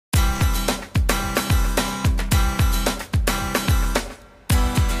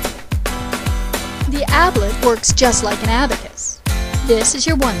ABLET works just like an abacus. This is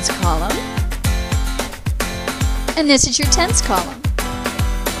your ones column, and this is your tens column.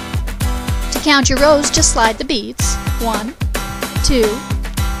 To count your rows, just slide the beads. 1, 2,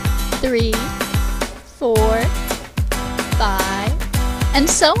 3, 4, 5, and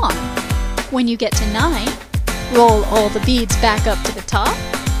so on. When you get to 9, roll all the beads back up to the top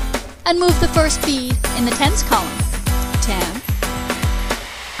and move the first bead in the tens column. 10,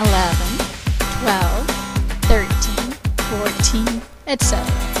 11, 12, 13, 14, etc.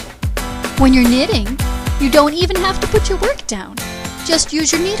 When you're knitting, you don't even have to put your work down. Just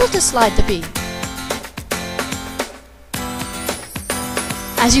use your needle to slide the bead.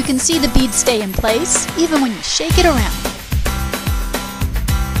 As you can see, the beads stay in place even when you shake it around.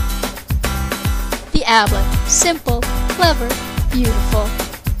 The ABLET. Simple, clever, beautiful.